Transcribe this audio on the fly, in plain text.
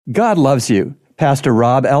God loves you. Pastor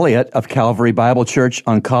Rob Elliott of Calvary Bible Church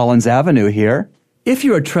on Collins Avenue here. If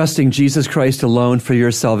you are trusting Jesus Christ alone for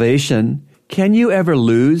your salvation, can you ever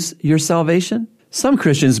lose your salvation? Some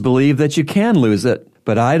Christians believe that you can lose it,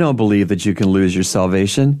 but I don't believe that you can lose your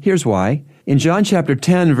salvation. Here's why. In John chapter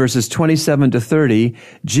 10, verses 27 to 30,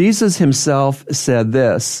 Jesus himself said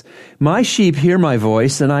this, "My sheep hear my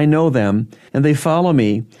voice, and I know them, and they follow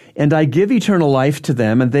me. And I give eternal life to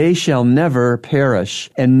them, and they shall never perish,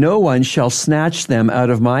 and no one shall snatch them out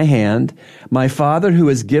of my hand. My Father who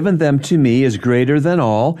has given them to me is greater than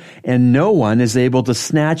all, and no one is able to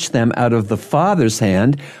snatch them out of the Father's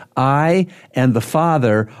hand. I and the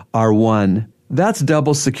Father are one." That's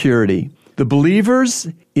double security. The believers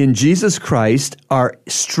in Jesus Christ are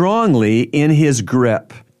strongly in his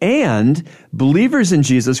grip. And believers in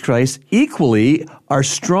Jesus Christ equally are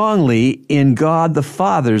strongly in God the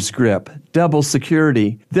Father's grip. Double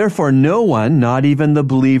security. Therefore, no one, not even the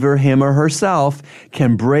believer, him or herself,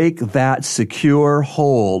 can break that secure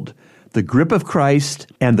hold. The grip of Christ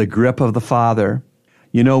and the grip of the Father.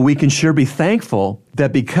 You know, we can sure be thankful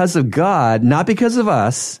that because of God, not because of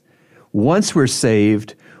us, once we're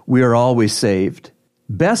saved, we are always saved.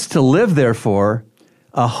 Best to live, therefore,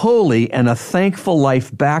 a holy and a thankful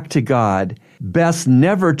life back to God. Best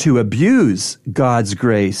never to abuse God's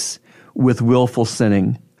grace with willful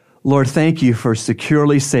sinning. Lord, thank you for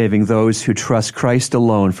securely saving those who trust Christ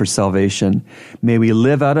alone for salvation. May we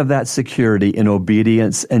live out of that security in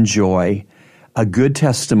obedience and joy, a good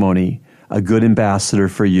testimony, a good ambassador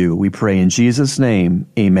for you. We pray in Jesus' name,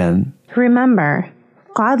 amen. Remember,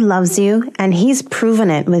 God loves you, and he's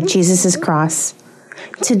proven it with Jesus' cross.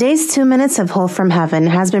 Today's 2 Minutes of Hope from Heaven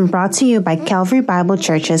has been brought to you by Calvary Bible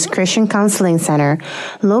Church's Christian Counseling Center,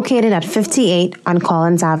 located at 58 on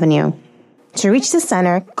Collins Avenue. To reach the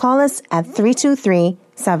center, call us at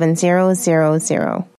 323-7000.